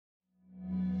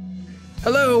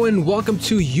Hello and welcome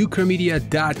to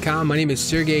ukramedia.com. My name is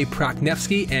Sergey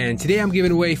Proknevsky and today I'm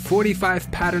giving away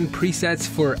 45 pattern presets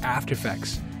for After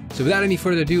Effects. So without any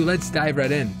further ado, let's dive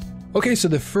right in. Okay, so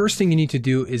the first thing you need to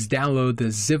do is download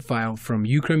the zip file from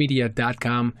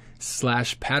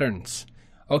ukramedia.com/patterns.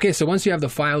 Okay, so once you have the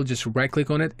file, just right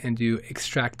click on it and do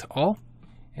extract all.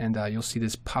 And you'll see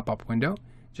this pop-up window.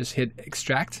 Just hit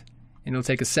extract and it'll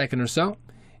take a second or so.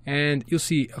 And you'll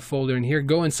see a folder in here.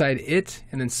 Go inside it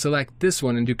and then select this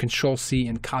one and do Control-C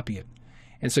and copy it.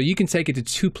 And so you can take it to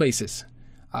two places.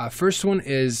 First one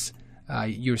is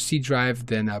your C drive,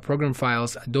 then program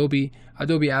files, Adobe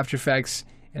After Effects,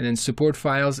 and then support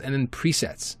files, and then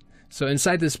presets. So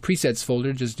inside this presets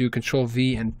folder, just do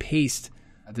Control-V and paste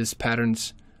this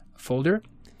patterns folder.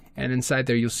 And inside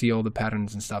there, you'll see all the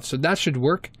patterns and stuff. So that should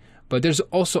work. But there's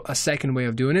also a second way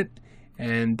of doing it.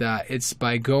 And it's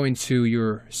by going to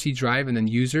your C drive and then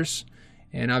users.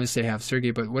 And obviously I have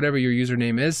Sergey, but whatever your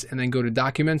username is, and then go to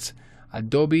Documents,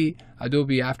 Adobe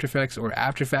After Effects or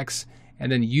After Effects,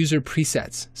 and then User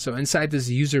Presets. So inside this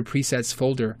User Presets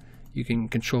folder, you can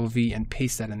Control-V and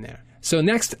paste that in there. So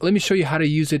next, let me show you how to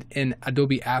use it in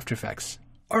Adobe After Effects.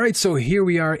 All right, so here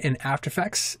we are in After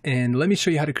Effects, and let me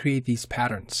show you how to create these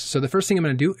patterns. So the first thing I'm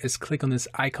going to do is click on this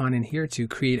icon in here to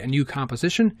create a new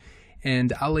composition.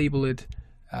 And I'll label it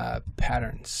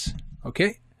patterns.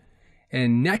 Okay.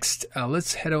 And next,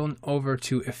 let's head on over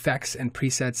to Effects and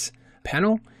Presets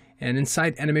panel. And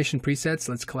inside Animation Presets,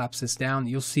 let's collapse this down.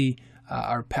 You'll see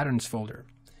our patterns folder.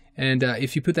 And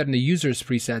if you put that in the Users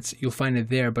Presets, you'll find it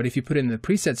there. But if you put it in the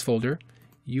Presets folder,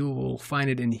 you will find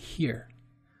it in here.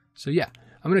 So yeah,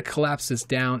 I'm going to collapse this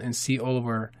down and see all of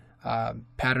our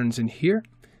patterns in here.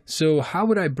 So how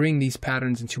would I bring these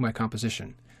patterns into my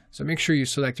composition? So make sure you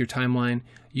select your timeline.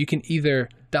 You can either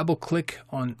double click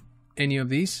on any of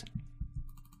these,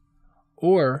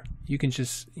 or you can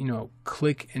just,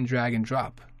 click and drag and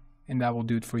drop, and that will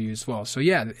do it for you as well. So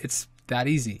yeah, it's that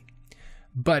easy.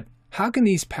 But how can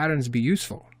these patterns be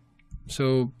useful?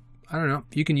 So I don't know,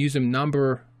 you can use them a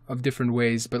number of different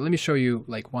ways, but let me show you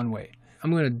like one way.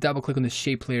 I'm going to double click on the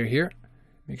shape layer here.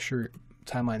 Make sure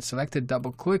timeline selected,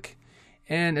 double click.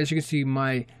 And as you can see,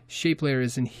 my shape layer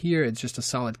is in here. It's just a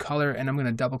solid color. And I'm going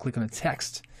to double click on the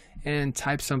text and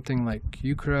type something like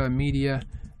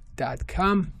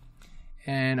ukramedia.com.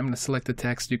 And I'm going to select the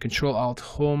text, do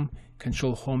Control-Alt-Home,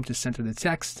 Control-Home to center the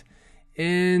text.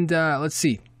 And let's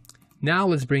see. Now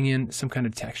let's bring in some kind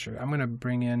of texture. I'm going to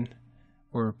bring in,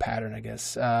 or pattern, I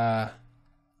guess.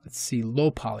 Let's see,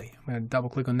 low poly. I'm going to double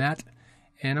click on that.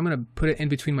 And I'm going to put it in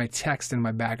between my text and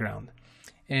my background.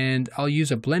 And I'll use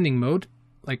a blending mode,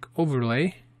 like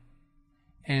overlay,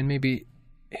 and maybe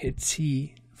hit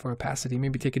T for opacity,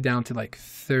 maybe take it down to like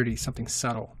 30, something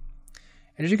subtle.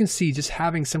 And as you can see, just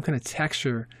having some kind of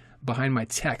texture behind my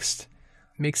text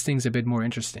makes things a bit more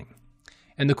interesting.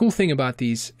 And the cool thing about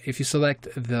these, if you select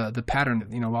the pattern,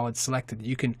 while it's selected,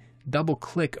 you can double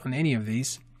click on any of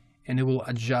these and it will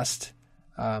adjust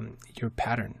your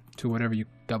pattern to whatever you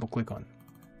double click on.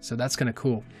 So that's kind of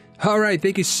cool. All right,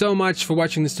 thank you so much for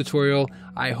watching this tutorial.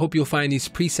 I hope you'll find these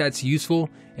presets useful.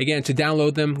 Again, to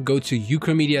download them, go to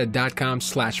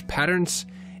ukramedia.com/patterns.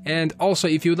 And also,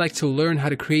 if you would like to learn how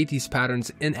to create these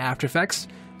patterns in After Effects,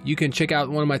 you can check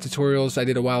out one of my tutorials I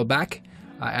did a while back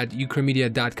at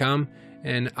ukramedia.com.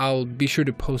 And I'll be sure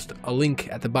to post a link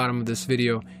at the bottom of this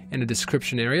video in the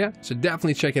description area. So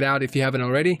definitely check it out if you haven't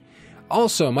already.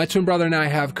 Also, my twin brother and I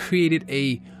have created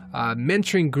a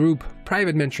mentoring group,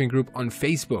 private mentoring group on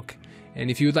Facebook.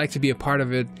 And if you would like to be a part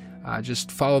of it,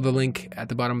 just follow the link at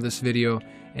the bottom of this video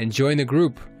and join the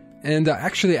group. And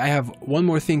actually, I have one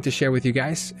more thing to share with you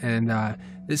guys. And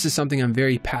this is something I'm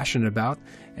very passionate about.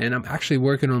 And I'm actually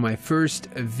working on my first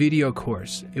video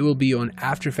course. It will be on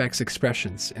After Effects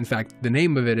Expressions. In fact, the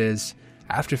name of it is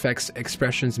After Effects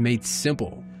Expressions Made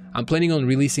Simple. I'm planning on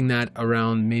releasing that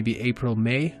around maybe April,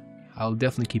 May. I'll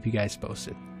definitely keep you guys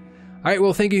posted. All right,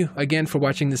 well, thank you again for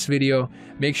watching this video.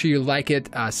 Make sure you like it,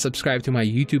 subscribe to my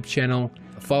YouTube channel,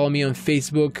 follow me on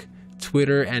Facebook,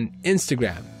 Twitter, and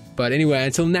Instagram. But anyway,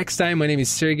 until next time, my name is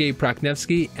Sergey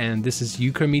Proknevsky, and this is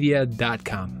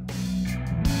ukramedia.com.